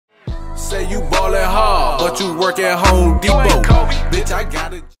say you ballin' hard, but you work at Home Depot. Bitch, I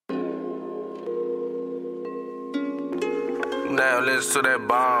got it. Now listen to that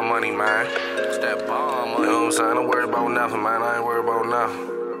bomb money, man. It's that bomb money. You know what I'm saying? Don't worry about nothing, man. I ain't worried about nothing.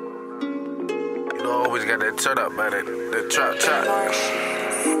 You know, always got that turn up, man. That trap.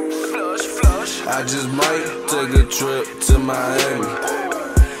 Flush. I just might take a trip to Miami.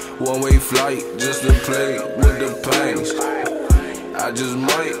 One-way flight just to play with the panties. I just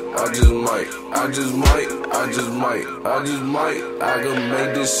might. I can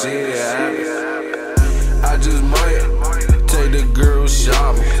make this shit happen. I just might take the girl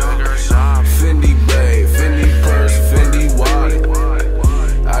shopping. Fendi bag, Fendi purse, Fendi wallet.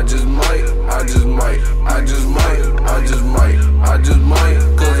 I just might,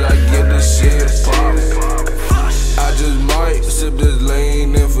 cause I get the shit poppin'. I just might sip this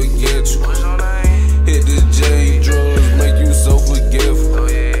lane and forget you. Hit this J drugs, make you so forgetful.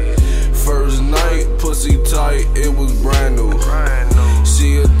 First night, pussy tight, it was brand new.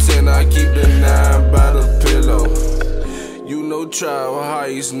 She a 10, I keep the 9 by the pillow. You know trial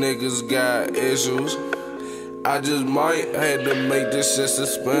heist niggas got issues. I just might had to make this shit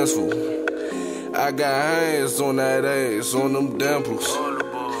suspenseful. I got hands on that ass, on them dimples.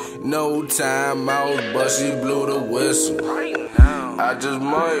 No time out, but she blew the whistle. I just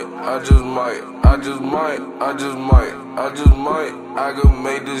might. I can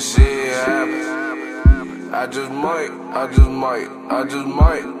make this shit happen. I just might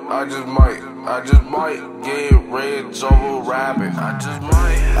get rich over rapping. I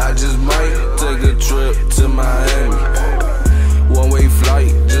just might take a trip to Miami. One-way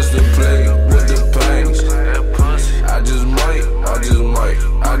flight just to play with the panties. I just might.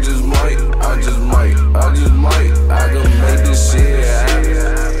 I can make this shit happen.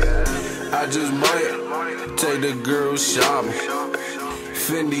 I just might take the girl shopping.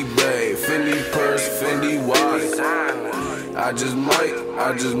 Fendi bag, Fendi purse, Fendi wallet. I just might,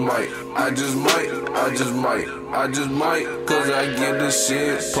 cause I get the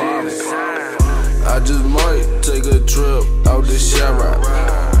shit poppin'. I just might take a trip out to Sharrock.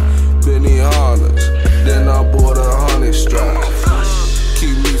 Benny Harness, then I bought 100 straps.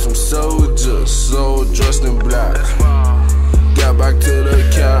 Keep me some soldiers, so dressed in black. Got back to the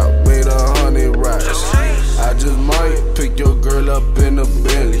cap, made 100 racks. I just might pick your girl up in a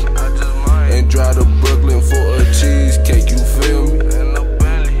Bentley and drive to Brooklyn for a cheesecake, you feel me?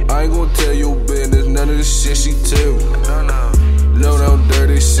 I ain't gon' tell your business, none of the shit she tell me. Low down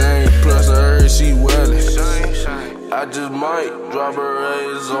dirty shame, plus I heard she wellin'. I just might drop her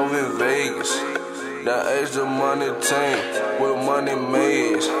ass off in Vegas. That extra money tank with money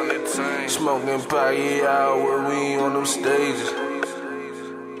made. Smoking Paggy out when we on them stages.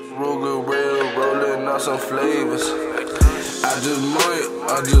 Ruger real, rolling out some flavors. I just might,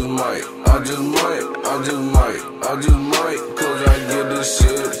 cause I get this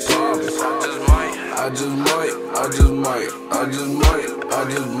shit poppin'. I just might,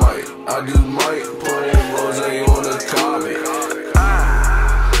 put rose on the carpet.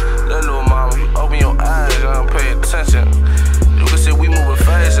 Little mama, open your eyes and pay attention. You can see we moving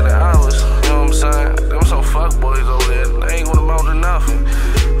faster than ours. You know what I'm saying? Them some fuck boys over there. They ain't gonna amount to nothing.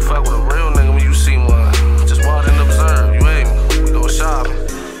 Fuck with a real nigga when you see one. Just watch and observe. You ain't me? We go shopping.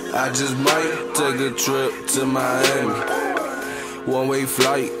 I just might take a trip to Miami. One-way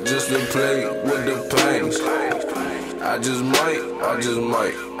flight just to play with the panties. I just might.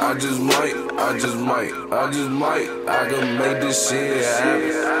 I can make this shit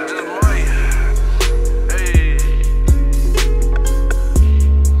happen.